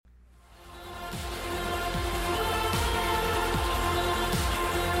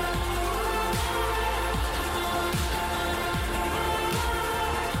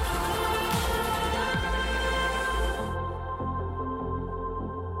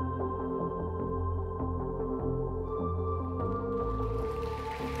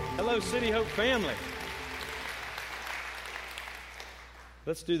City Hope family.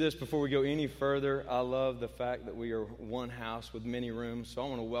 Let's do this before we go any further. I love the fact that we are one house with many rooms, so I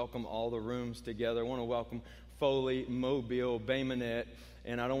want to welcome all the rooms together. I want to welcome Foley, Mobile, Bay Minette,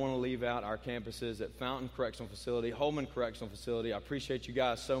 and I don't want to leave out our campuses at Fountain Correctional Facility, Holman Correctional Facility. I appreciate you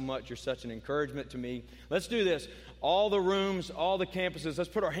guys so much. You're such an encouragement to me. Let's do this. All the rooms, all the campuses, let's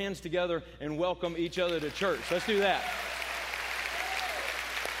put our hands together and welcome each other to church. Let's do that.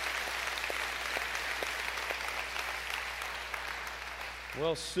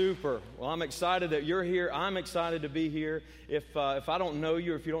 Well, super. Well, I'm excited that you're here. I'm excited to be here. If I don't know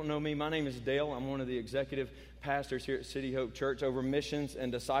you, or if you don't know me, my name is Dale. I'm one of the executive pastors here at City Hope Church over missions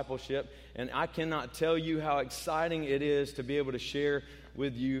and discipleship. And I cannot tell you how exciting it is to be able to share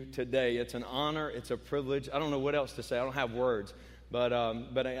with you today. It's an honor. It's a privilege. I don't know what else to say. I don't have words. But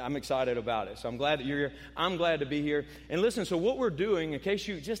I'm excited about it. So I'm glad that you're here. I'm glad to be here. And listen, so what we're doing, in case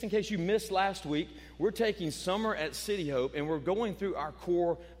you missed last week, we're taking Summer at City Hope, and we're going through our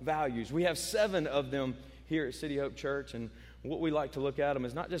core values. We have 7 of them here at City Hope Church, and what we like to look at them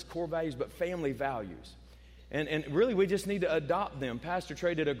is not just core values, but family values. And really, we just need to adopt them. Pastor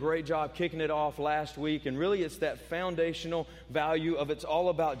Trey did a great job kicking it off last week, and really it's that foundational value of it's all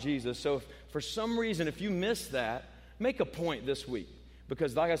about Jesus. So if, for some reason, if you missed that, make a point this week,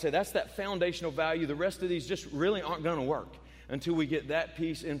 because like I said, that's that foundational value. The rest of these just really aren't going to work until we get that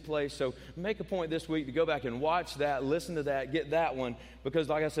piece in place. So make a point this week to go back and watch that, listen to that, get that one, because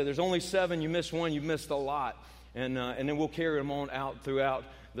like I said, there's only 7. You miss one, you missed a lot. And then we'll carry them on out throughout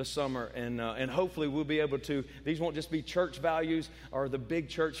the summer, and hopefully we'll be able to, these won't just be church values or the big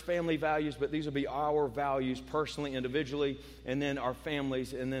church family values, but these will be our values personally, individually, and then our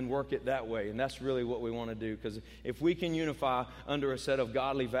families, and then work it that way. And that's really what we want to do, because if we can unify under a set of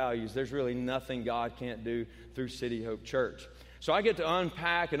godly values, there's really nothing God can't do through City Hope Church. So I get to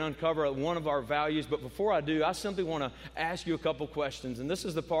unpack and uncover one of our values, but before I do, I simply want to ask you a couple questions, and this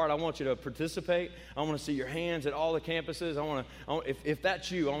is the part I want you to participate. I want to see your hands at all the campuses. If that's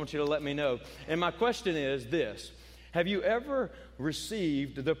you, I want you to let me know. And my question is this: have you ever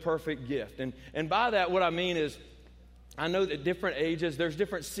received the perfect gift? And by that, what I mean is, I know that different ages, there's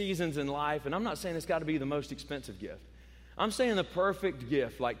different seasons in life, and I'm not saying it's got to be the most expensive gift. I'm saying the perfect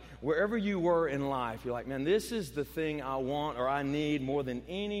gift, like wherever you were in life, you're like, man, this is the thing I want or I need more than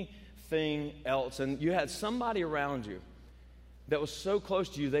anything else. And you had somebody around you that was so close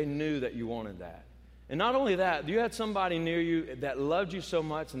to you, they knew that you wanted that. And not only that, you had somebody near you that loved you so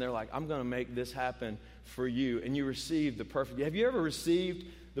much, and they're like, I'm going to make this happen for you. And you received the perfect gift. Have you ever received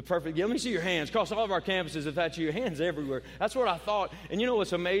the perfect gift? Let me see your hands. Across all of our campuses, if that's you, your hands everywhere. That's what I thought. And you know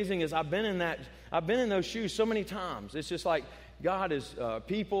what's amazing is I've been in those shoes so many times. It's just like God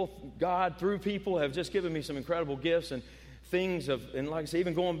through people have just given me some incredible gifts and things and like I said,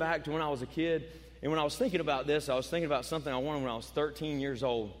 even going back to when I was a kid, and when I was thinking about this, I was thinking about something I wanted when I was 13 years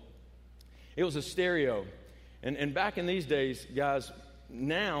old. It was a stereo. And back in these days, guys,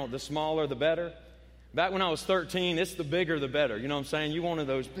 now the smaller the better. Back when I was 13, it's the bigger the better. You know what I'm saying? You wanted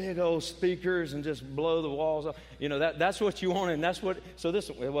those big old speakers and just blow the walls off. You know, that's what you wanted. And that's what, so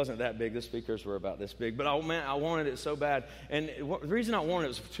it wasn't that big. The speakers were about this big. But I wanted it so bad. And the reason I wanted it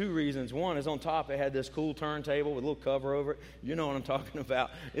was for 2 reasons. One is on top, it had this cool turntable with a little cover over it. You know what I'm talking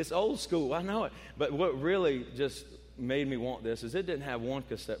about. It's old school. I know it. But what really just made me want this is it didn't have one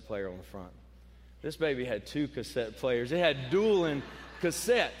cassette player on the front. This baby had 2 cassette players. It had dueling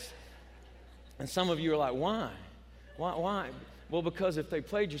cassettes. And some of you are like, why? Why? Well, because if they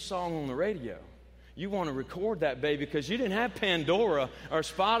played your song on the radio, you want to record that baby, because you didn't have Pandora or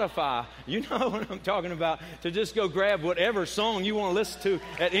Spotify. You know what I'm talking about, to just go grab whatever song you want to listen to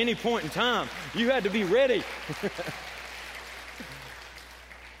at any point in time. You had to be ready.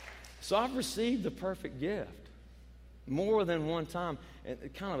 So I've received the perfect gift more than one time. And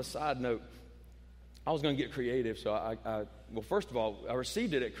kind of a side note, I was going to get creative, so well, first of all, I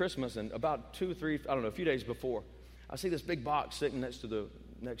received it at Christmas, and about 2 or 3, a few days before, I see this big box sitting next to the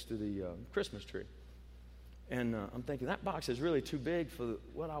Christmas tree, and I'm thinking, that box is really too big for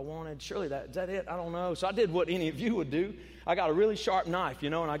what I wanted. Surely is that it? I don't know. So I did what any of you would do. I got a really sharp knife,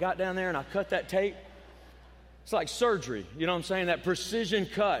 and I got down there and I cut that tape. It's like surgery, you know what I'm saying? That precision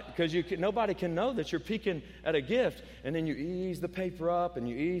cut, because nobody can know that you're peeking at a gift, and then you ease the paper up and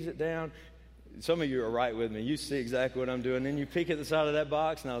you ease it down. Some of you are right with me. You see exactly what I'm doing. Then you peek at the side of that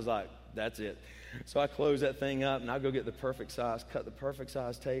box, and I was like, that's it. So I close that thing up, and I go get the perfect size, cut the perfect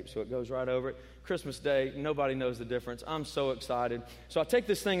size tape so it goes right over it. Christmas Day, nobody knows the difference. I'm so excited. So I take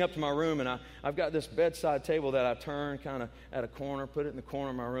this thing up to my room, and I've got this bedside table that I turn kind of at a corner, put it in the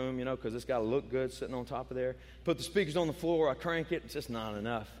corner of my room, because it's got to look good sitting on top of there. Put the speakers on the floor. I crank it. It's just not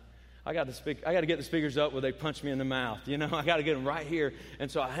enough. I got to get the speakers up where they punch me in the mouth. You know, I got to get them right here.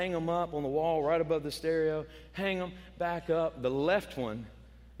 And so I hang them up on the wall right above the stereo, hang them back up. The left one,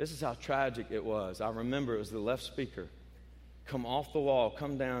 this is how tragic it was. I remember it was the left speaker. Come off the wall,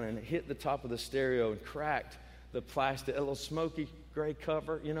 come down and hit the top of the stereo and cracked the plastic, a little smoky gray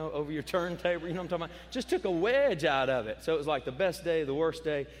cover, you know, over your turntable. You know what I'm talking about? Just took a wedge out of it. So it was like the best day, the worst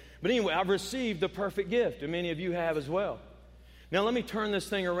day. But anyway, I've received the perfect gift, and many of you have as well. Now, let me turn this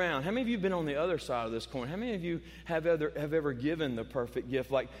thing around. How many of you have been on the other side of this coin? How many of you have ever given the perfect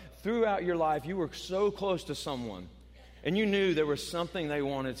gift? Like, throughout your life, you were so close to someone, and you knew there was something they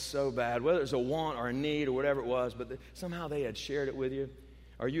wanted so bad, whether it was a want or a need or whatever it was, but somehow they had shared it with you,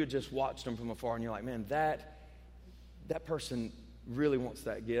 or you had just watched them from afar, and you're like, man, that person really wants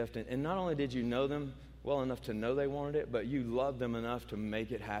that gift. And not only did you know them well enough to know they wanted it, but you loved them enough to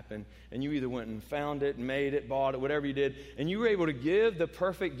make it happen. And you either went and found it, made it, bought it, whatever you did, and you were able to give the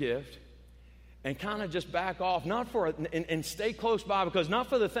perfect gift and kind of just back off, and stay close by, because not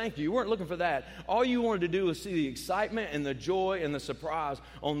for the thank you. You weren't looking for that. All you wanted to do was see the excitement and the joy and the surprise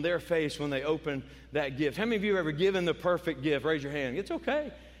on their face when they opened that gift. How many of you have ever given the perfect gift? Raise your hand. It's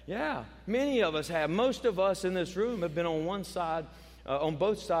okay. Yeah, many of us have. Most of us in this room have been on one side, on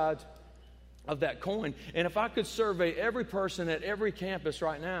both sides of that coin. And if I could survey every person at every campus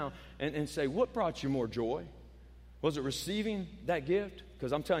right now and say, what brought you more joy? Was it receiving that gift?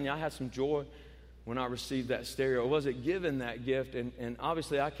 Because I'm telling you, I had some joy when I received that stereo. Or was it giving that gift? And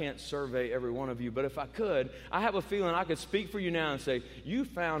obviously, I can't survey every one of you, but if I could, I have a feeling I could speak for you now and say, you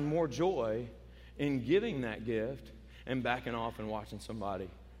found more joy in giving that gift and backing off and watching somebody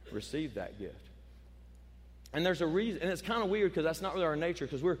receive that gift. And there's a reason, and it's kind of weird because that's not really our nature,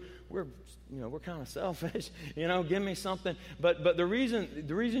 because we're kind of selfish, give me something. But the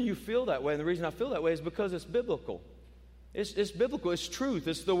reason you feel that way, and the reason I feel that way, is because it's biblical. It's biblical. It's truth.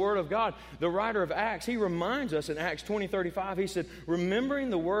 It's the Word of God. The writer of Acts, he reminds us in Acts 20:35, he said, remembering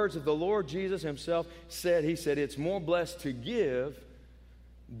the words of the Lord Jesus himself he said, it's more blessed to give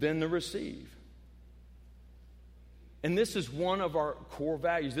than to receive. And this is one of our core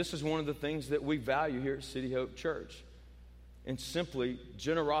values. This is one of the things that we value here at City Hope Church. And simply,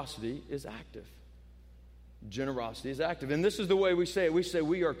 generosity is active. Generosity is active. And this is the way we say it. We say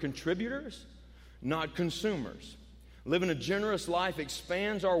we are contributors, not consumers. Living a generous life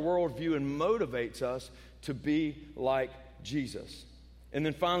expands our worldview and motivates us to be like Jesus. And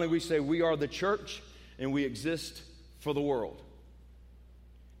then finally, we say we are the church and we exist for the world.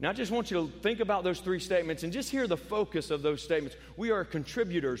 Now, I just want you to think about those three statements and just hear the focus of those statements. We are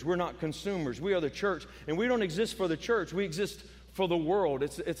contributors. We're not consumers. We are the church. And we don't exist for the church. We exist for the world.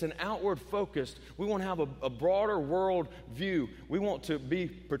 It's an outward focused. We want to have a broader world view. We want to be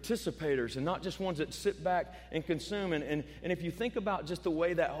participators and not just ones that sit back and consume. And if you think about just the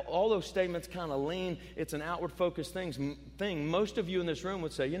way that all those statements kind of lean, it's an outward focused thing. Most of you in this room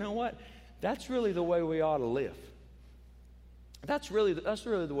would say, you know what? That's really the way we ought to live. That's really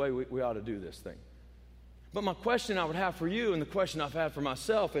the way we ought to do this thing. But my question I would have for you, and the question I've had for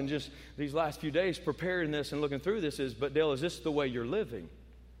myself in just these last few days preparing this and looking through this is, but Dale, is this the way you're living?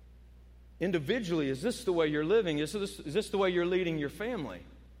 Individually, is this the way you're living? Is this the way you're leading your family?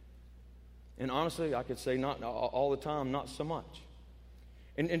 And honestly, I could say not all the time, not so much.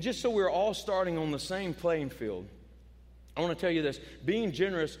 And just so we're all starting on the same playing field, I want to tell you this. Being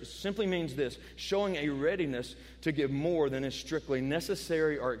generous simply means this: showing a readiness to give more than is strictly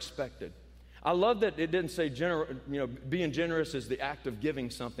necessary or expected. I love that it didn't say being generous is the act of giving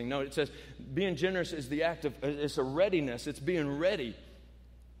something. No, it says being generous is the act of, it's a readiness. It's being ready.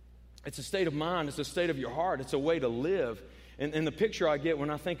 It's a state of mind. It's a state of your heart. It's a way to live. And the picture I get when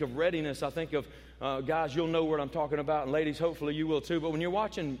I think of readiness, I think of, guys, you'll know what I'm talking about, and ladies, hopefully you will too. But when you're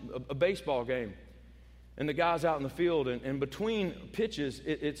watching a baseball game, and the guys out in the field, and between pitches,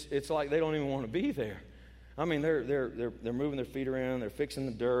 it's like they don't even want to be there. I mean, they're moving their feet around, they're fixing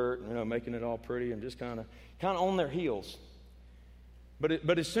the dirt, making it all pretty, and just kind of on their heels.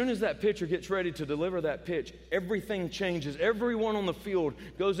 But as soon as that pitcher gets ready to deliver that pitch, everything changes. Everyone on the field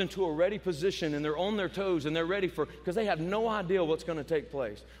goes into a ready position, and they're on their toes, and they're ready because they have no idea what's going to take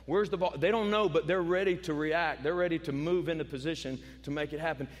place. Where's the ball? They don't know, but they're ready to react. They're ready to move into position to make it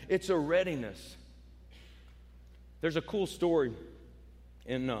happen. It's a readiness. There's a cool story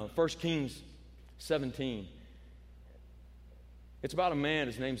in 1 Kings 17. It's about a man,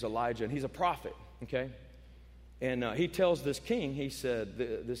 his name's Elijah, and he's a prophet, okay? And he tells this king, he said,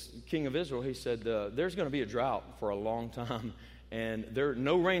 this king of Israel, he said, there's going to be a drought for a long time, and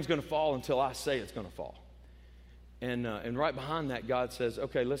no rain's going to fall until I say it's going to fall. And right behind that, God says,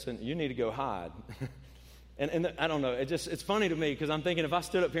 okay, listen, you need to go hide. And I don't know, it's funny to me because I'm thinking if I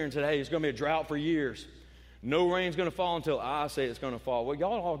stood up here and said, hey, it's going to be a drought for years. No rain's going to fall until I say it's going to fall. Well,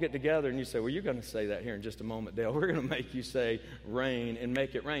 y'all all get together and you say, well, you're going to say that here in just a moment, Dale. We're going to make you say rain and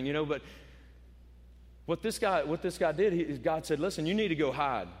make it rain. But what this guy did, God said, listen, you need to go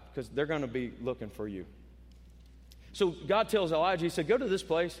hide because they're going to be looking for you. So God tells Elijah, he said, go to this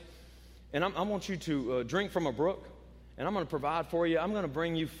place and I want you to drink from a brook and I'm going to provide for you. I'm going to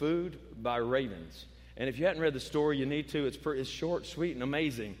bring you food by ravens. And if you hadn't read the story, you need to. It's short, sweet, and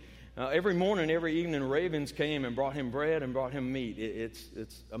amazing. Every morning, every evening, ravens came and brought him bread and brought him meat.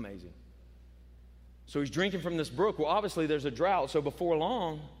 It's amazing. So he's drinking from this brook. Well, obviously, there's a drought. So before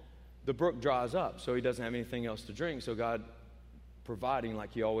long, the brook dries up. So he doesn't have anything else to drink. So God, providing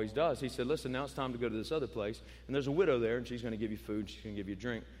like he always does, he said, listen, now it's time to go to this other place. And there's a widow there, and she's going to give you food. She's going to give you a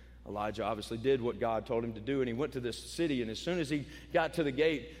drink. Elijah obviously did what God told him to do, and he went to this city, and as soon as he got to the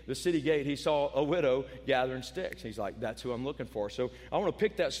gate, the city gate, he saw a widow gathering sticks. He's like, that's who I'm looking for. So I want to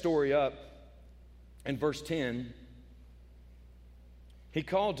pick that story up in verse 10. He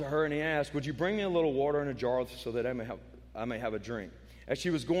called to her, and he asked, would you bring me a little water in a jar so that I may have a drink? As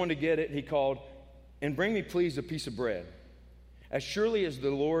she was going to get it, he called, and bring me, please, a piece of bread. As surely as the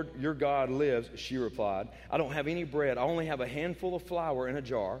Lord your God lives, she replied, I don't have any bread. I only have a handful of flour in a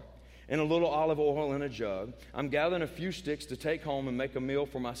jar and a little olive oil in a jug. I'm gathering a few sticks to take home and make a meal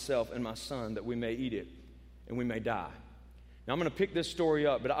for myself and my son that we may eat it and we may die. Now I'm going to pick this story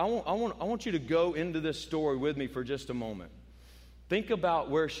up, but I want you to go into this story with me for just a moment. Think about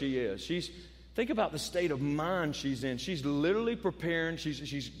where she is. Think about the state of mind she's in. She's literally preparing.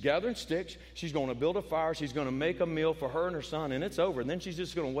 She's gathering sticks. She's going to build a fire. She's going to make a meal for her and her son, and it's over. And then she's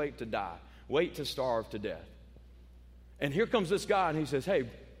just going to wait to die, wait to starve to death. And here comes this guy, and he says, hey,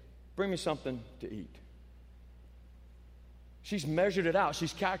 bring me something to eat. She's measured it out.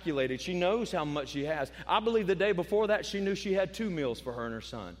 She's calculated. She knows how much she has. I believe the day before that, she knew she had 2 meals for her and her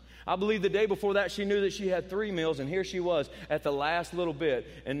son. I believe the day before that, she knew that she had 3 meals, and here she was at the last little bit,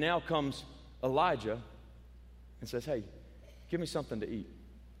 and now comes Elijah and says, hey, give me something to eat.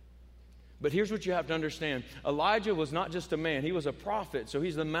 But here's what you have to understand. Elijah was not just a man. He was a prophet, so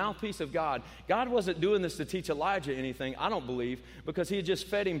he's the mouthpiece of God. God wasn't doing this to teach Elijah anything, I don't believe, because he had just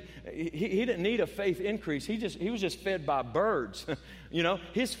fed him. He didn't need a faith increase. He was just fed by birds.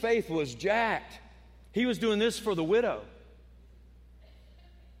 His faith was jacked. He was doing this for the widow.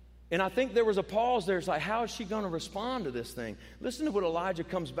 And I think there was a pause there. It's like, how is she going to respond to this thing? Listen to what Elijah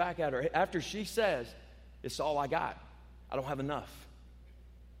comes back at her after she says, it's all I got. I don't have enough.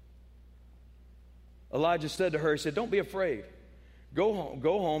 Elijah said to her, he said, don't be afraid. Go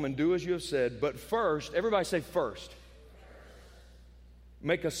home and do as you have said. But first, everybody say first.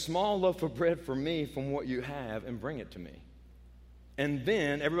 Make a small loaf of bread for me from what you have and bring it to me. And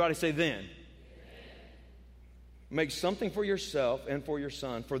then, everybody say then. Make something for yourself and for your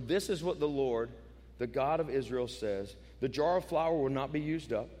son. For this is what the Lord, the God of Israel, says. The jar of flour will not be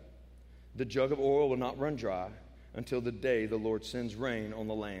used up. The jug of oil will not run dry until the day the Lord sends rain on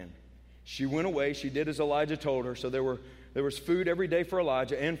the land. She went away. She did as Elijah told her. So there was food every day for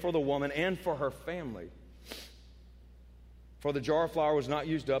Elijah and for the woman and for her family. For the jar of flour was not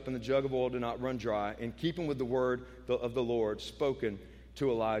used up and the jug of oil did not run dry, in keeping with the word of the Lord spoken to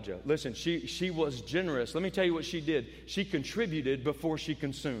Elijah. Listen, she was generous. Let me tell you what she did. She contributed before she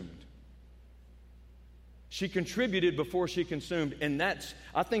consumed. She contributed before she consumed. And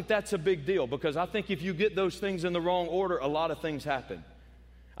I think that's a big deal, because I think if you get those things in the wrong order, a lot of things happen.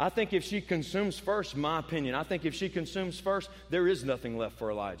 I think if she consumes first, my opinion, I think if she consumes first, there is nothing left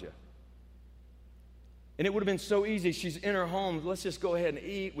for Elijah. And it would have been so easy. She's in her home. Let's just go ahead and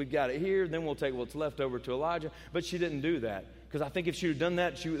eat. We've got it here. Then we'll take what's left over to Elijah. But she didn't do that, because I think if she had done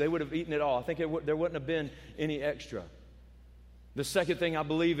that, they would have eaten it all. I think there wouldn't have been any extra. The second thing, I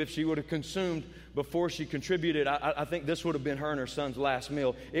believe, if she would have consumed before she contributed, I think this would have been her and her son's last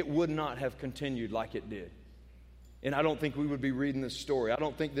meal. It would not have continued like it did. And I don't think we would be reading this story. I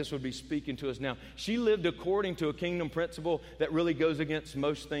don't think this would be speaking to us now. She lived according to a kingdom principle that really goes against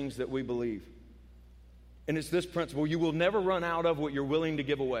most things that we believe. And it's this principle: you will never run out of what you're willing to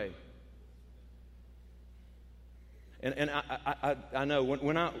give away. And I know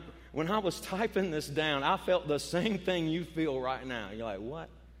when I was typing this down, I felt the same thing you feel right now. You're like, what?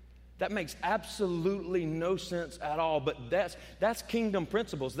 That makes absolutely no sense at all. But that's kingdom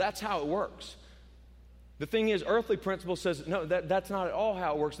principles. That's how it works. The thing is, earthly principle says, no, that's not at all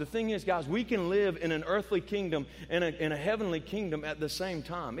how it works. The thing is, guys, we can live in an earthly kingdom and in a heavenly kingdom at the same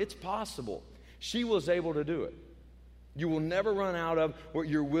time. It's possible. She was able to do it. You will never run out of what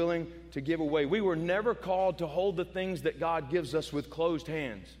you're willing to give away. We were never called to hold the things that God gives us with closed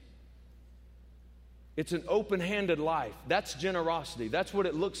hands. It's an open-handed life. That's generosity. That's what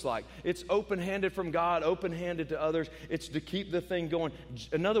it looks like. It's open-handed from God, open-handed to others. It's to keep the thing going.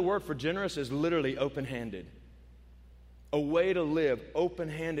 Another word for generous is literally open-handed. A way to live,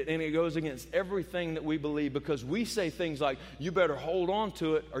 open-handed. And it goes against everything that we believe, because we say things like, you better hold on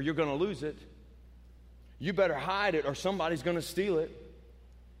to it or you're going to lose it. You better hide it or somebody's going to steal it.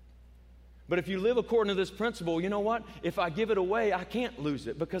 But if you live according to this principle, you know what? If I give it away, I can't lose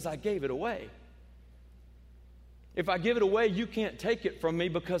it because I gave it away. If I give it away, you can't take it from me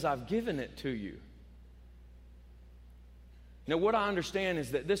because I've given it to you. Now, what I understand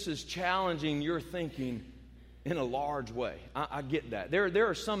is that this is challenging your thinking in a large way. I get that. There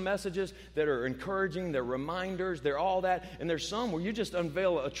are some messages that are encouraging, they're reminders, they're all that, and there's some where you just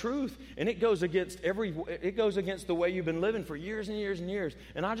unveil a truth, and it goes against the way you've been living for years and years and years.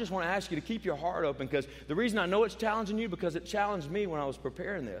 And I just want to ask you to keep your heart open, because the reason I know it's challenging you, because it challenged me when I was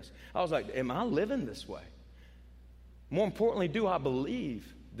preparing this. I was like, am I living this way? More importantly, do I believe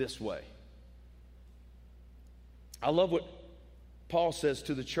this way? I love what Paul says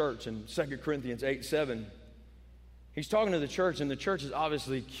to the church in 2 Corinthians 8:7. He's talking to the church, and the church is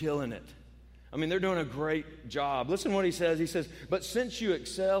obviously killing it. I mean, they're doing a great job. Listen to what he says. He says, but since you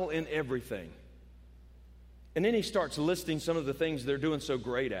excel in everything. And then he starts listing some of the things they're doing so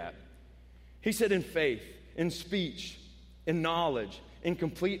great at. He said, in faith, in speech, in knowledge, in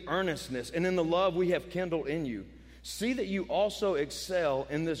complete earnestness, and in the love we have kindled in you. See that you also excel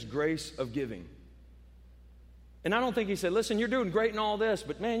in this grace of giving. And I don't think he said, listen, you're doing great in all this,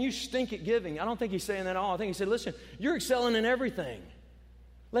 but man, you stink at giving. I don't think he's saying that at all. I think he said, listen, you're excelling in everything.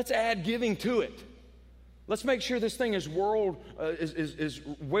 Let's add giving to it. Let's make sure this thing is well-rounded.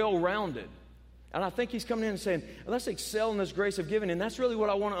 And I think he's coming in and saying, let's excel in this grace of giving. And that's really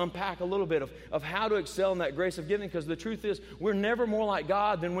what I want to unpack a little bit of how to excel in that grace of giving, because the truth is, we're never more like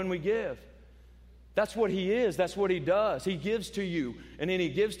God than when we give. That's what he is. That's what he does. He gives to you, and then he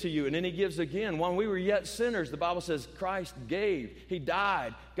gives to you, and then he gives again. When we were yet sinners, the Bible says Christ gave. He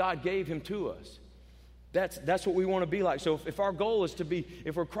died. God gave him to us. That's what we want to be like. So if our goal is to be,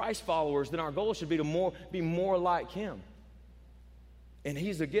 if we're Christ followers, then our goal should be to be more like him. And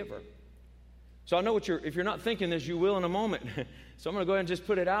he's a giver. So I know if you're not thinking this, you will in a moment. So I'm going to go ahead and just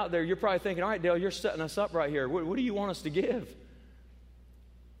put it out there. You're probably thinking, all right, Dale, you're setting us up right here. What do you want us to give?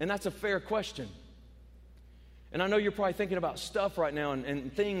 And that's a fair question. And I know you're probably thinking about stuff right now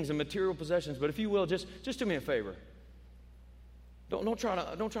and things and material possessions, but if you will, just do me a favor. Don't try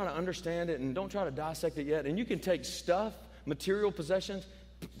to understand it, and don't try to dissect it yet. And you can take stuff, material possessions,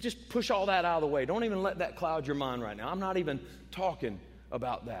 just push all that out of the way. Don't even let that cloud your mind right now. I'm not even talking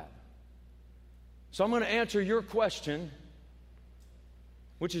about that. So I'm going to answer your question,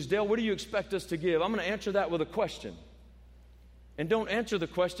 which is, Dale, what do you expect us to give? I'm going to answer that with a question. And don't answer the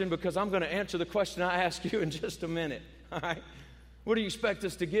question, because I'm going to answer the question I ask you in just a minute. All right? What do you expect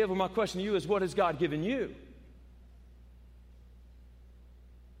us to give? Well, my question to you is, what has God given you?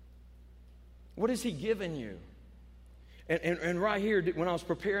 What has he given you? And right here, when I was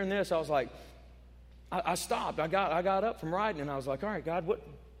preparing this, I was like, I stopped. I got up from writing, and I was like, all right, God,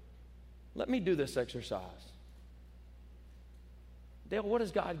 let me do this exercise. Dale, what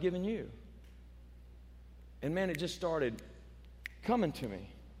has God given you? And man, it just started coming to me.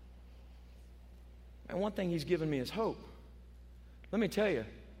 And one thing he's given me is hope. Let me tell you,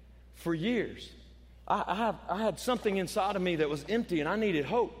 for years, I had something inside of me that was empty, and I needed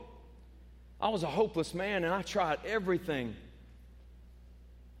hope. I was a hopeless man, and I tried everything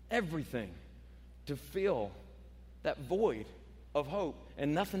to fill that void of hope,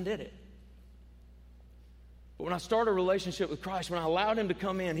 and nothing did it. But when I started a relationship with Christ, when I allowed him to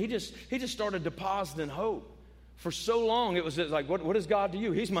come in, he just started depositing hope. For so long, it was just like, what is God to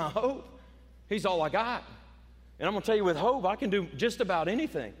you? He's my hope. He's all I got. And I'm going to tell you, with hope, I can do just about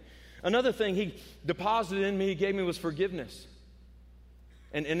anything. Another thing he deposited in me, he gave me, was forgiveness.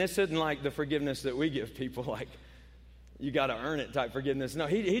 And this isn't like the forgiveness that we give people, like you got to earn it type forgiveness. No,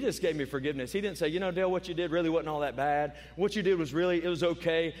 he just gave me forgiveness. He didn't say, Dale, what you did really wasn't all that bad. What you did was it was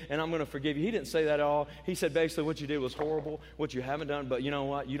okay, and I'm going to forgive you. He didn't say that at all. He said basically what you did was horrible, what you haven't done, but you know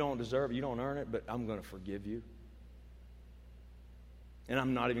what? You don't deserve it. You don't earn it, but I'm going to forgive you. And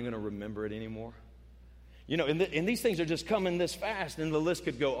I'm not even going to remember it anymore. And these things are just coming this fast, and the list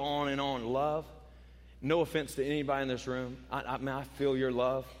could go on and on. Love. No offense to anybody in this room. I feel your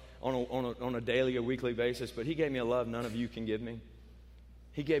love on a daily or weekly basis, but he gave me a love none of you can give me.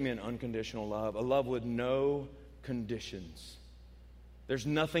 He gave me an unconditional love, a love with no conditions. There's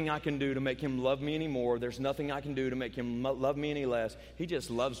nothing I can do to make him love me anymore. There's nothing I can do to make him love me any less. He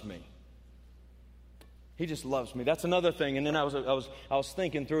just loves me. He just loves me. That's another thing. And then I was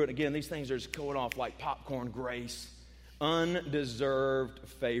thinking through it again. These things are just going off like popcorn. Grace, undeserved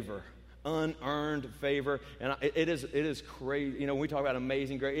favor, unearned favor. And it is crazy. You know, when we talk about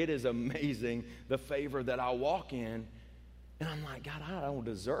amazing grace, it is amazing the favor that I walk in. And I'm like, God, I don't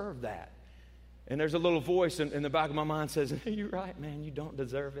deserve that. And there's a little voice in the back of my mind says, you're right, man, you don't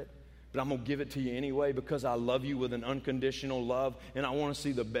deserve it. But I'm going to give it to you anyway because I love you with an unconditional love and I want to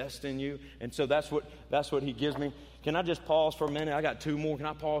see the best in you. And so that's what he gives me. Can I just pause for a minute? I got 2 more. Can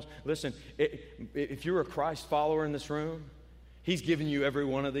I pause? Listen, if you're a Christ follower in this room, he's given you every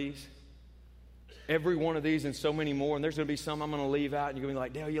one of these. Every one of these and so many more. And there's going to be some I'm going to leave out. And you're going to be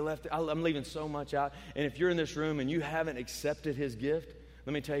like, Dale, you left it. I'm leaving so much out. And if you're in this room and you haven't accepted his gift,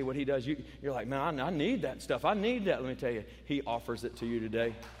 let me tell you what he does. You're like, man, I need that stuff. I need that. Let me tell you, he offers it to you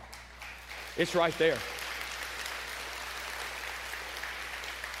today. It's right there.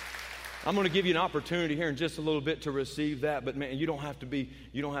 I'm going to give you an opportunity here in just a little bit to receive that, but man, you don't have to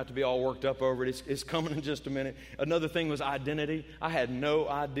be all worked up over it. It's coming in just a minute. Another thing was identity. I had no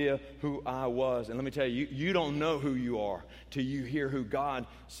idea who I was, and let me tell you, you don't know who you are till you hear who God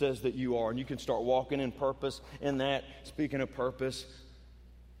says that you are, and you can start walking in purpose in that. Speaking of purpose,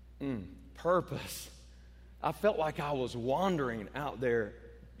 purpose. I felt like I was wandering out there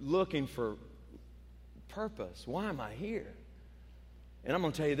looking for purpose. Why am I here? And I'm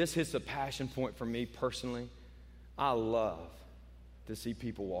going to tell you, this hits a passion point for me personally. I love to see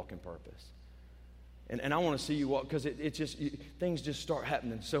people walk in purpose. And I want to see you walk because things just start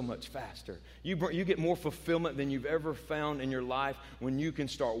happening so much faster. You get more fulfillment than you've ever found in your life when you can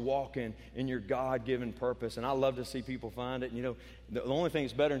start walking in your God-given purpose. And I love to see people find it. You know, the only thing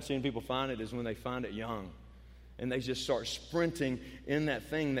that's better than seeing people find it is when they find it young. And they just start sprinting in that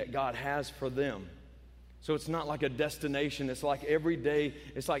thing that God has for them. So it's not like a destination. It's like every day,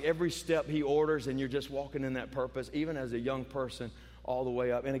 it's like every step he orders and you're just walking in that purpose, even as a young person, all the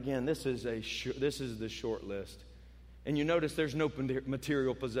way up. And again, this is the short list. And you notice there's no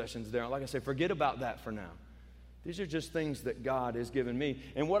material possessions there. Like I say, forget about that for now. These are just things that God has given me.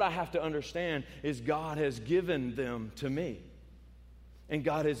 And what I have to understand is God has given them to me. And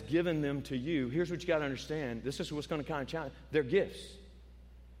God has given them to you. Here's what you got to understand. This is what's going to kind of challenge. They're gifts.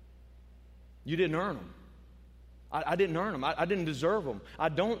 You didn't earn them. I didn't earn them. I didn't deserve them. I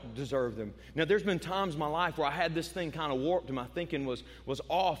don't deserve them. Now, there's been times in my life where I had this thing kind of warped and my thinking was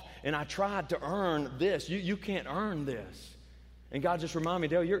off, and I tried to earn this. You can't earn this. And God just reminded me,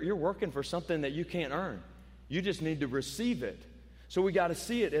 Dale, you're working for something that you can't earn. You just need to receive it. So we got to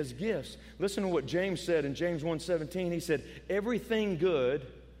see it as gifts. Listen to what James said in James 1:17. He said, everything good,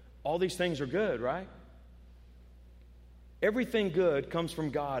 all these things are good, right? Everything good comes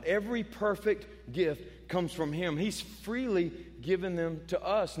from God. Every perfect gift comes from him. He's freely given them to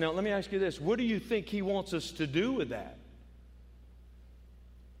us. Now, let me ask you this. What do you think he wants us to do with that?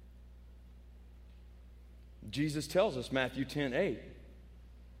 Jesus tells us, Matthew 10:8.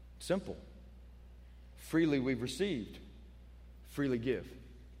 Simple. Freely we've received. Freely give.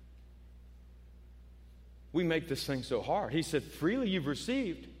 We make this thing so hard. He said, freely you've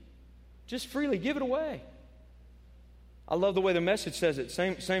received. Just freely give it away. I love the way the Message says it.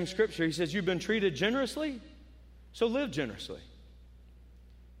 Same scripture. He says, you've been treated generously, so live generously.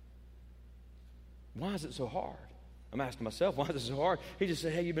 Why is it so hard? I'm asking myself, why is it so hard? He just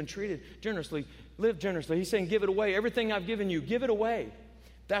said, hey, you've been treated generously, live generously. He's saying, give it away. Everything I've given you, give it away.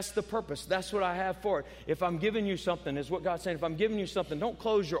 That's the purpose. That's what I have for it. If I'm giving you something, is what God's saying. If I'm giving you something, don't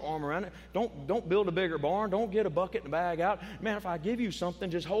close your arm around it. Don't build a bigger barn. Don't get a bucket and a bag out. Man, if I give you something,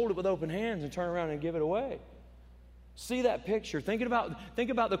 just hold it with open hands and turn around and give it away. See that picture. Think about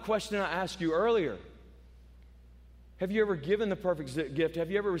the question I asked you earlier. Have you ever given the perfect gift?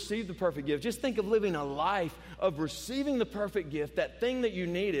 Have you ever received the perfect gift? Just think of living a life of receiving the perfect gift, that thing that you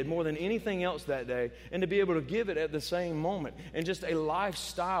needed more than anything else that day, and to be able to give it at the same moment, and just a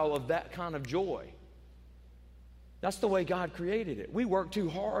lifestyle of that kind of joy. That's the way God created it. We work too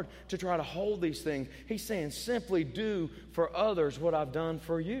hard to try to hold these things. He's saying, simply do for others what I've done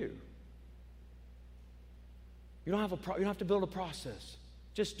for you. You don't have to build a process.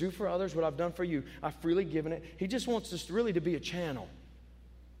 Just do for others what I've done for you. I've freely given it. He just wants us really to be a channel.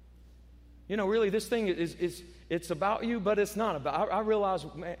 You know, really, this thing it's about you, but it's not about. I realized,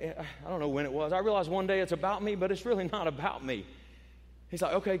 I don't know when it was. I realized one day it's about me, but it's really not about me. He's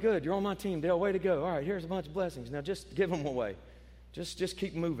like, okay, good. You're on my team, Dale. Way to go. All right, here's a bunch of blessings. Now just give them away. Just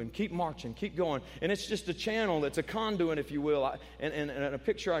keep moving, keep marching, keep going. And it's just a channel that's a conduit, if you will. And a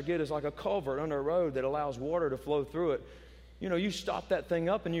picture I get is like a culvert under a road that allows water to flow through it. You know, you stop that thing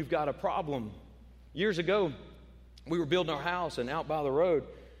up and you've got a problem. Years ago, we were building our house, and out by the road,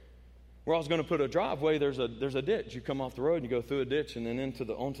 Where I was going to put a driveway, there's a ditch. You come off the road and you go through a ditch and then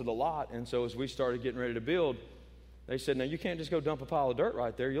onto the lot. And so as we started getting ready to build, they said, "Now you can't just go dump a pile of dirt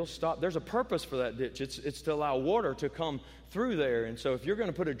right there. You'll stop. There's a purpose for that ditch. It's to allow water to come through there. And so if you're going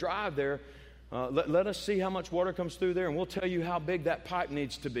to put a drive there, let us see how much water comes through there, and we'll tell you how big that pipe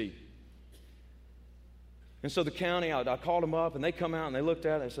needs to be." And so the county, I called them up, and they come out and they looked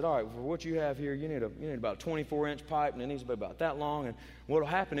at it. And they said, "All right, for what you have here, you need about a 24-inch pipe, and it needs to be about that long. And what will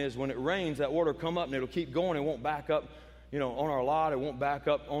happen is when it rains, that water will come up and it'll keep going. It won't back up, on our lot. It won't back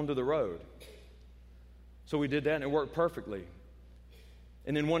up onto the road." So we did that, and it worked perfectly.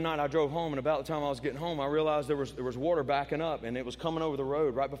 And then one night I drove home, and about the time I was getting home, I realized there was water backing up, and it was coming over the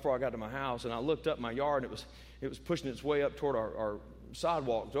road right before I got to my house. And I looked up my yard, and it was pushing its way up toward our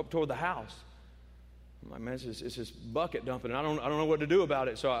sidewalk, up toward the house. I'm like, man, it's this bucket dumping, and I don't know what to do about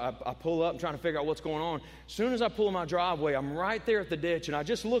it. So I pull up, I'm trying to figure out what's going on. As soon as I pull in my driveway, I'm right there at the ditch, and I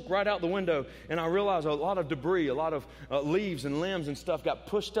just look right out the window, and I realize a lot of debris, a lot of leaves and limbs and stuff got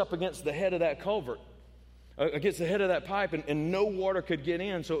pushed up against the head of that culvert, against the head of that pipe, and no water could get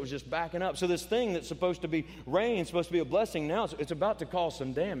in, so it was just backing up. So this thing that's supposed to be rain, supposed to be a blessing, now it's about to cause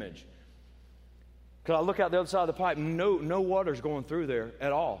some damage. Because I look out the other side of the pipe, no water's going through there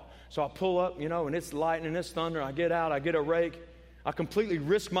at all. So I pull up, and it's lightning, it's thunder. I get out, I get a rake. I completely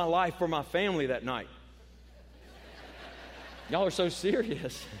risk my life for my family that night. Y'all are so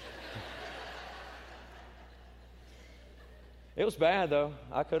serious. It was bad, though.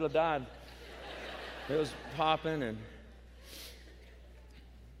 I could have died. It was popping and...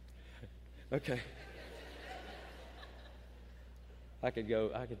 Okay. I could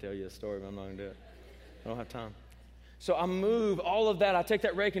tell you a story, but I'm not going to do it. I don't have time. So I move all of that. I take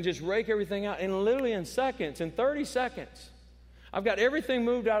that rake and just rake everything out. And literally in 30 seconds, I've got everything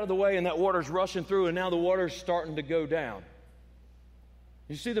moved out of the way, and that water's rushing through, and now the water's starting to go down.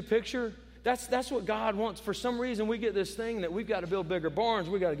 You see the picture? That's what God wants. For some reason, we get this thing that we've got to build bigger barns.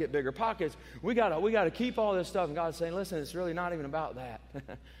 We've got to get bigger pockets. We got to keep all this stuff. And God's saying, listen, it's really not even about that.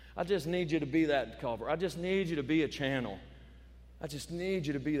 I just need you to be that culvert. I just need you to be a channel. I just need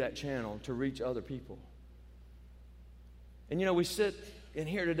you to be that channel to reach other people. And we sit in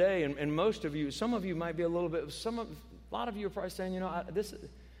here today, and most of you, some of you might be a lot of you are probably saying, I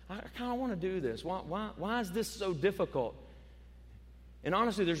kind of want to do this. Why is this so difficult? And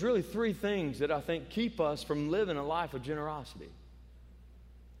honestly, there's really three things that I think keep us from living a life of generosity.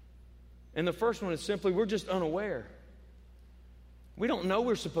 And the first one is simply, we're just unaware. We don't know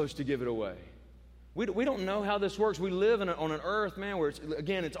we're supposed to give it away. We don't know how this works. We live on an earth, man, where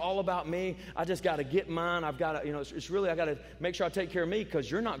it's all about me. I just got to get mine. I've got to, I got to make sure I take care of me because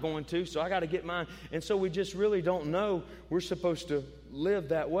you're not going to, so I got to get mine. And so we just really don't know we're supposed to live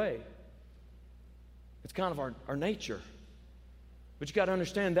that way. It's kind of our nature. But you got to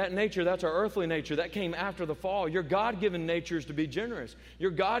understand that nature, that's our earthly nature. That came after the fall. Your God-given nature is to be generous.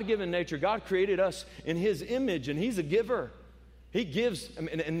 Your God-given nature, God created us in His image, and He's a giver. He gives,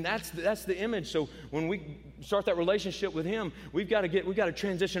 and that's the image. So when we start that relationship with Him, we've got to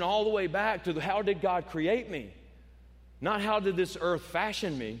transition all the way back to how did God create me? Not how did this earth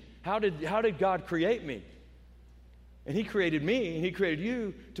fashion me? How did God create me? And He created me, and He created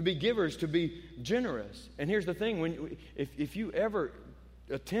you to be givers, to be generous. And here's the thing: if you ever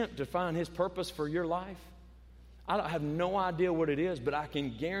attempt to find His purpose for your life, I have no idea what it is, but I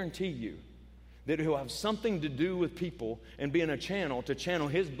can guarantee you that it will have something to do with people and being a channel to channel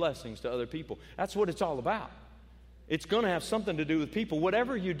His blessings to other people. That's what it's all about. It's going to have something to do with people.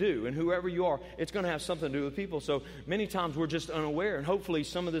 Whatever you do and whoever you are, it's going to have something to do with people. So many times we're just unaware. And hopefully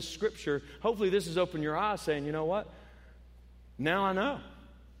some of this scripture, hopefully this has opened your eyes saying, you know what? Now I know.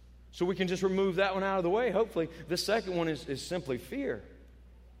 So we can just remove that one out of the way. Hopefully the second one is simply fear.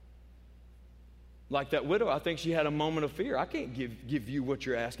 Like that widow, I think she had a moment of fear. I can't give you what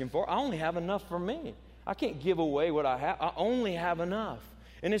you're asking for. I only have enough for me. I can't give away what I have. I only have enough.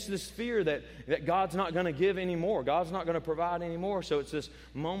 And it's this fear that God's not going to give anymore. God's not going to provide anymore. So it's this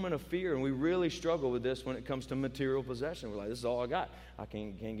moment of fear. And we really struggle with this when it comes to material possession. We're like, this is all I got. I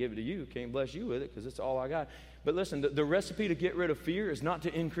can't give it to you. Can't bless you with it because it's all I got. But listen, the recipe to get rid of fear is not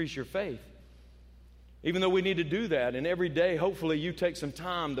to increase your faith. Even though we need to do that, and every day, hopefully, you take some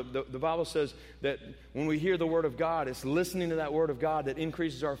time. The Bible says that when we hear the Word of God, it's listening to that Word of God that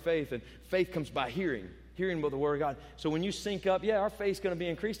increases our faith, and faith comes by hearing with the Word of God. So when you sync up, our faith's going to be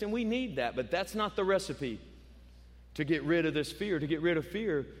increased, and we need that, but that's not the recipe to get rid of this fear. To get rid of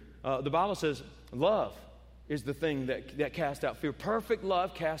fear, the Bible says love is the thing that casts out fear. Perfect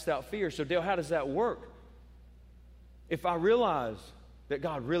love casts out fear. So, Dale, how does that work? If I realize that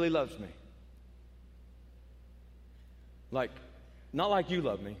God really loves me, not like you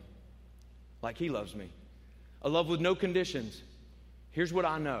love me, like He loves me. A love with no conditions. Here's what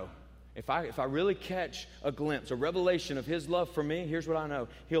I know. If I really catch a glimpse, a revelation of His love for me, here's what I know.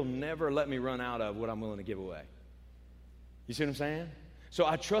 He'll never let me run out of what I'm willing to give away. You see what I'm saying? So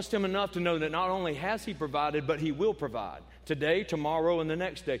I trust Him enough to know that not only has He provided, but He will provide. Today, tomorrow, and the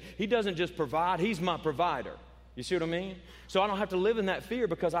next day. He doesn't just provide, He's my provider. You see what I mean? So I don't have to live in that fear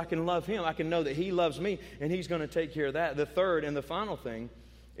because I can love Him. I can know that He loves me and He's going to take care of that. The third and the final thing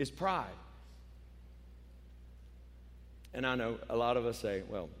is pride. And I know a lot of us say,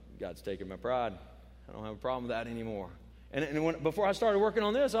 well, God's taken my pride. I don't have a problem with that anymore. And before I started working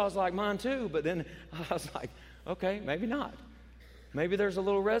on this, I was like, mine too. But then I was like, okay, maybe not. Maybe there's a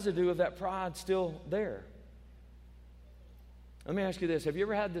little residue of that pride still there. Let me ask you this. Have you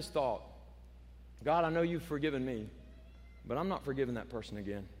ever had this thought? God, I know You've forgiven me, but I'm not forgiving that person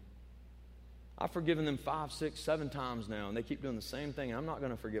again. I've forgiven them 5, 6, 7 times now, and they keep doing the same thing, and I'm not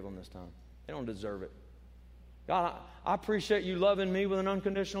going to forgive them this time. They don't deserve it. God, I appreciate You loving me with an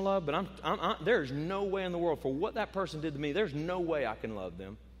unconditional love, but there's no way in the world for what that person did to me, there's no way I can love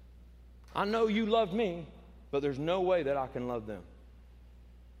them. I know You loved me, but there's no way that I can love them.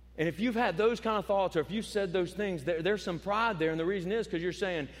 And if you've had those kind of thoughts, or if you've said those things, there's some pride there, and the reason is because you're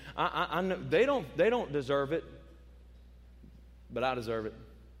saying, I know they don't deserve it, but I deserve it.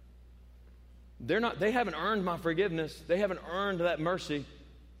 They haven't earned my forgiveness. They haven't earned that mercy,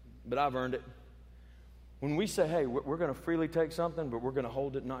 but I've earned it. When we say, hey, we're going to freely take something, but we're going to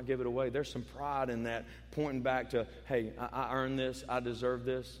hold it and not give it away, there's some pride in that, pointing back to, hey, I earned this, I deserve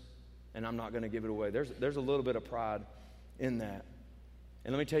this, and I'm not going to give it away. There's a little bit of pride in that.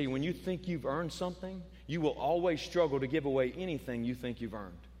 And let me tell you, when you think you've earned something, you will always struggle to give away anything you think you've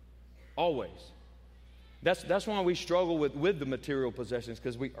earned. Always. That's why we struggle with the material possessions,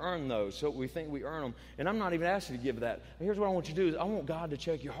 because we earn those. So we think we earn them. And I'm not even asking you to give that. Here's what I want you to do is I want God to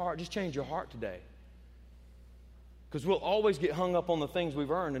check your heart. Just change your heart today. Because we'll always get hung up on the things we've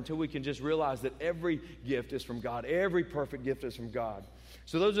earned until we can just realize that every gift is from God. Every perfect gift is from God.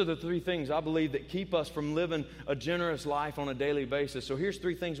 So those are the 3 things I believe that keep us from living a generous life on a daily basis. So here's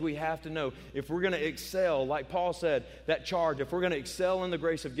 3 things we have to know. If we're going to excel, like Paul said, that charge, if we're going to excel in the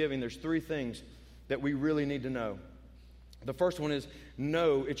grace of giving, there's 3 things that we really need to know. The first one is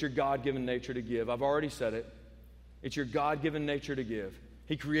know it's your God-given nature to give. I've already said it. It's your God-given nature to give.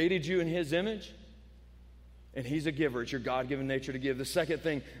 He created you in His image, and He's a giver. It's your God-given nature to give. The second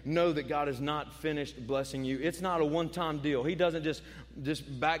thing, know that God is not finished blessing you. It's not a one-time deal. He doesn't just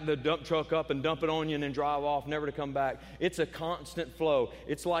back the dump truck up and dump it on you and then drive off, never to come back. It's a constant flow.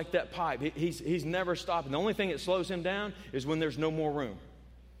 It's like that pipe. He's never stopping. The only thing that slows Him down is when there's no more room.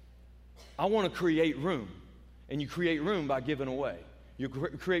 I want to create room, and you create room by giving away. You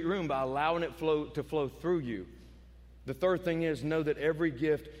create room by allowing it to flow through you. The third thing is know that every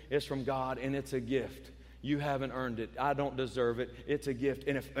gift is from God, and it's a gift. You haven't earned it. I don't deserve it. It's a gift.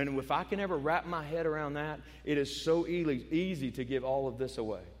 And if I can ever wrap my head around that, it is so easy to give all of this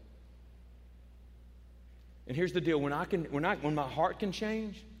away. And here's the deal. When my heart can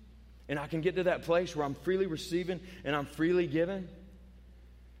change, and I can get to that place where I'm freely receiving and I'm freely giving,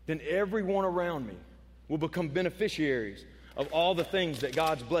 then everyone around me will become beneficiaries of all the things that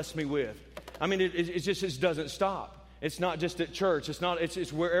God's blessed me with. I mean, it just doesn't stop. It's not just at church.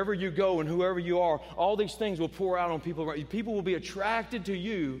 It's wherever you go and whoever you are. All these things will pour out on people around you. People will be attracted to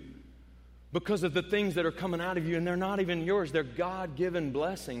you because of the things that are coming out of you, and they're not even yours. They're God-given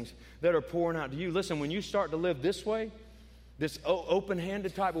blessings that are pouring out to you. Listen, when you start to live this way, this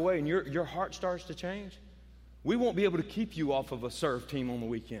open-handed type of way, and your heart starts to change, we won't be able to keep you off of a serve team on the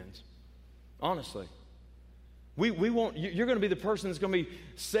weekends. Honestly. We won't. You're going to be the person that's going to be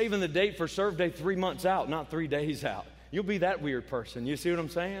saving the date for serve day 3 months out, not 3 days out. You'll be that weird person. You see what I'm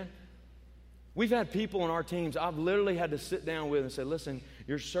saying? We've had people on our teams I've literally had to sit down with and say, listen,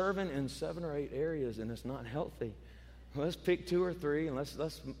 you're serving in 7 or 8 areas, and it's not healthy. Let's pick 2 or 3, and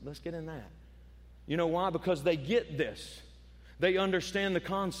let's get in that. You know why? Because they get this. They understand the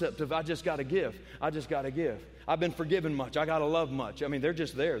concept of I just got to give. I just got to give. I've been forgiven much. I got to love much. I mean, they're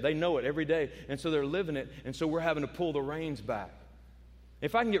just there. They know it every day, and so they're living it, and so we're having to pull the reins back.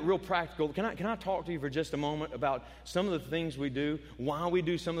 If I can get real practical, can I talk to you for just a moment about some of the things we do, why we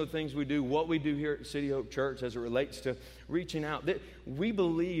do some of the things we do, what we do here at City Hope Church as it relates to reaching out? We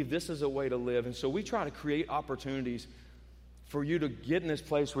believe this is a way to live, and so we try to create opportunities for you to get in this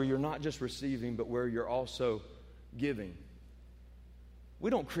place where you're not just receiving, but where you're also giving. We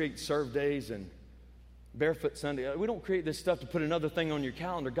don't create serve days and Barefoot Sunday. We don't create this stuff to put another thing on your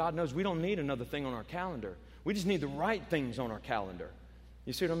calendar. God knows we don't need another thing on our calendar. We just need the right things on our calendar.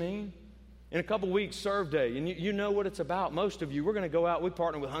 You see what I mean? In a couple weeks, Serve Day, and you know what it's about. Most of you, we're going to go out. We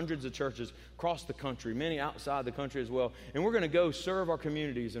partner with hundreds of churches across the country, many outside the country as well, and we're going to go serve our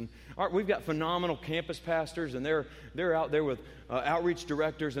communities. And we've got phenomenal campus pastors, and they're out there with outreach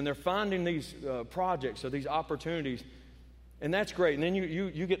directors, and they're finding these projects or these opportunities, and that's great. And then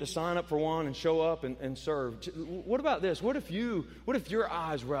you get to sign up for one and show up and serve. What about this? What if your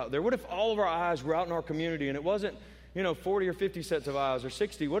eyes were out there? What if all of our eyes were out in our community, and it wasn't 40 or 50 sets of eyes or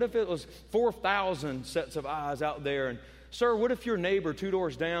 60. What if it was 4,000 sets of eyes out there? And, sir, what if your neighbor 2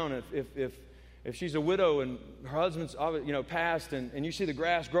 doors down, if she's a widow and her husband's passed and you see the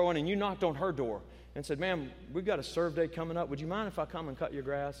grass growing and you knocked on her door and said, ma'am, we've got a Serve Day coming up. Would you mind if I come and cut your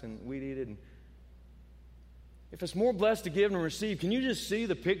grass and weed eat it? And if it's more blessed to give than receive, can you just see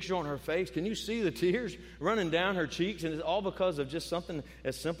the picture on her face? Can you see the tears running down her cheeks? And it's all because of just something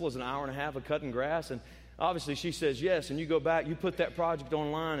as simple as an hour and a half of cutting grass. And obviously, she says yes, and you go back, you put that project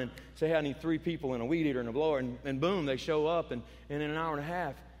online and say, hey, I need 3 people and a weed eater and a blower, and boom, they show up, and in an hour and a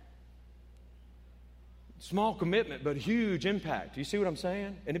half. Small commitment, but huge impact. You see what I'm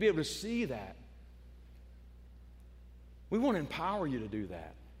saying? And to be able to see that. We want to empower you to do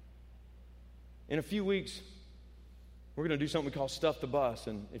that. In a few weeks, we're going to do something we call Stuff the Bus,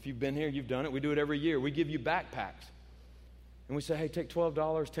 and if you've been here, you've done it. We do it every year. We give you backpacks. And we say, hey, take $12,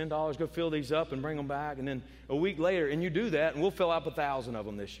 $10, go fill these up and bring them back. And then a week later, and you do that, and we'll fill up 1,000 of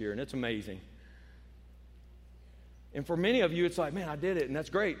them this year, and it's amazing. And for many of you, it's like, man, I did it, and that's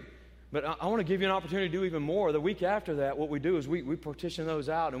great. But I want to give you an opportunity to do even more. The week after that, what we do is we partition those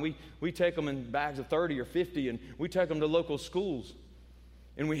out, and we take them in bags of 30 or 50, and we take them to local schools.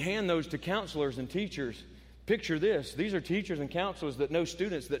 And we hand those to counselors and teachers. Picture this. These are teachers and counselors that know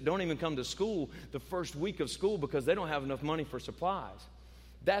students that don't even come to school the first week of school because they don't have enough money for supplies.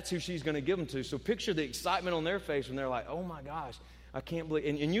 That's who she's going to give them to. So picture the excitement on their face when they're like, oh my gosh, I can't believe.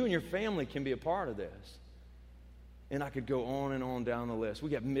 And you and your family can be a part of this. And I could go on and on down the list.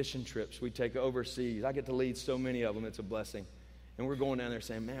 We have mission trips we take overseas. I get to lead so many of them. It's a blessing. And we're going down there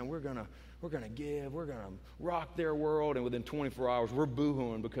saying, man, we're going to give, we're going to rock their world, and within 24 hours, we're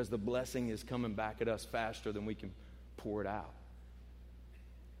boo-hooing because the blessing is coming back at us faster than we can pour it out.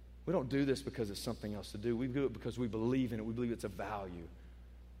 We don't do this because it's something else to do. We do it because we believe in it. We believe it's a value.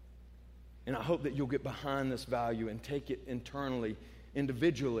 And I hope that you'll get behind this value and take it internally,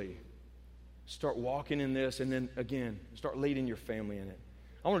 individually. Start walking in this, and then, again, start leading your family in it.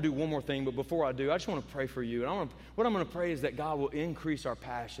 I want to do one more thing, but before I do, I just want to pray for you. And what I'm going to pray is that God will increase our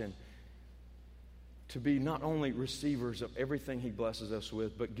passion to be not only receivers of everything He blesses us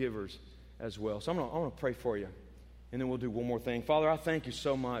with, but givers as well. So I'm going to pray for you, and then we'll do one more thing. Father, I thank you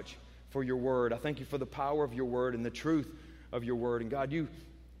so much for your word. I thank you for the power of your word and the truth of your word. And God, you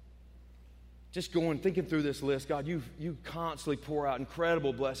just thinking through this list, God, you constantly pour out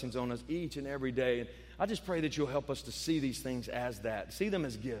incredible blessings on us each and every day. And I just pray that you'll help us to see these things as that. See them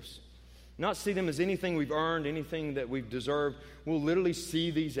as gifts. Not see them as anything we've earned, anything that we've deserved. We'll literally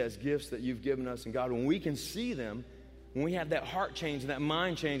see these as gifts that you've given us. And God, when we can see them, when we have that heart change and that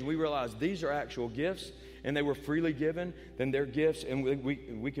mind change, we realize these are actual gifts and they were freely given, then they're gifts and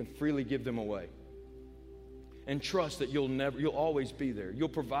we can freely give them away. And trust that you'll always be there. You'll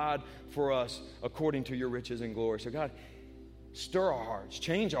provide for us according to your riches and glory. So God, stir our hearts,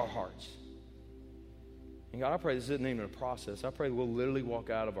 change our hearts. And God, I pray this isn't even a process. I pray we'll literally walk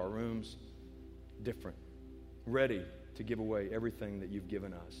out of our rooms different, ready to give away everything that you've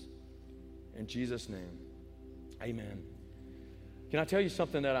given us. In Jesus' name, amen. Can I tell you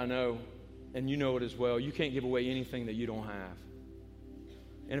something that I know, and you know it as well? You can't give away anything that you don't have.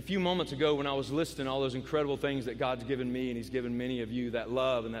 And a few moments ago when I was listing all those incredible things that God's given me and He's given many of you, that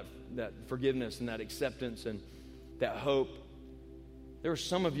love and that forgiveness and that acceptance and that hope, there are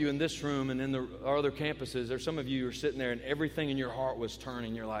some of you in this room and in our other campuses, there's some of you who are sitting there and everything in your heart was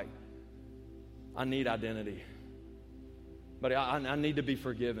turning. You're like, I need identity. But I need to be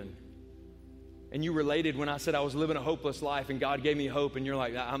forgiven. And you related when I said I was living a hopeless life and God gave me hope, and you're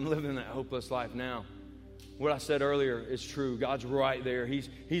like, I'm living that hopeless life now. What I said earlier is true. God's right there. He's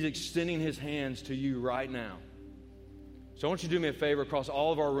extending His hands to you right now. So I want you to do me a favor across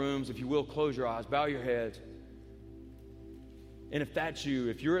all of our rooms. If you will, close your eyes, bow your heads. And if that's you,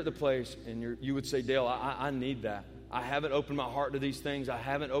 if you're at the place and you would say, Dale, I need that. I haven't opened my heart to these things. I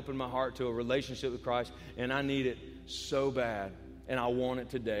haven't opened my heart to a relationship with Christ, and I need it so bad, and I want it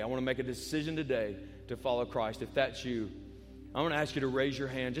today. I want to make a decision today to follow Christ. If that's you, I'm going to ask you to raise your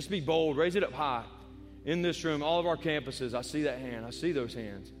hand. Just be bold. Raise it up high. In this room, all of our campuses, I see that hand. I see those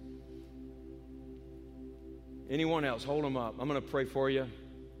hands. Anyone else, hold them up. I'm going to pray for you.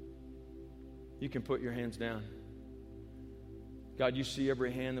 You can put your hands down. God, you see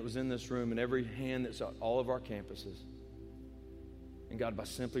every hand that was in this room and every hand that's at all of our campuses. And God, by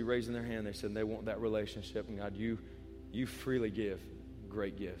simply raising their hand, they said they want that relationship. And God, you freely give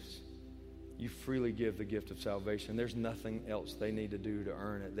great gifts. You freely give the gift of salvation. There's nothing else they need to do to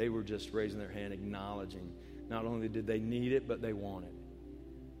earn it. They were just raising their hand, acknowledging not only did they need it, but they want it.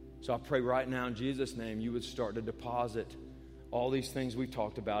 So I pray right now in Jesus' name, you would start to deposit all these things we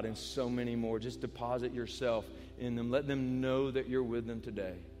talked about and so many more. Just deposit yourself in them. Let them know that you're with them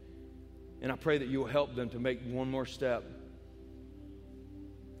today. And I pray that you'll help them to make one more step.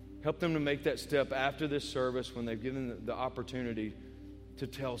 Help them to make that step after this service when they've given the opportunity to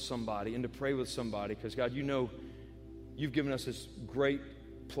tell somebody and to pray with somebody. Because, God, you know you've given us this great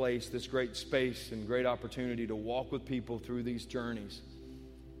place, this great space and great opportunity to walk with people through these journeys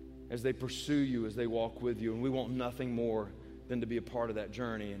as they pursue you, as they walk with you. And we want nothing more than to be a part of that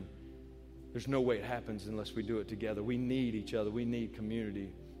journey. And there's no way it happens unless we do it together. We need each other. We need community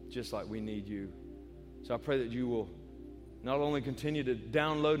just like we need you. So I pray that you will not only continue to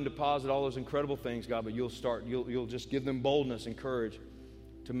download and deposit all those incredible things, God, but you'll just give them boldness and courage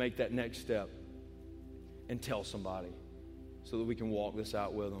to make that next step and tell somebody so that we can walk this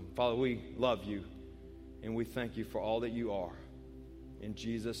out with them. Father, we love you and we thank you for all that you are. In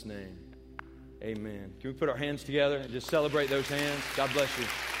Jesus' name, amen. Can we put our hands together and just celebrate those hands? God bless you.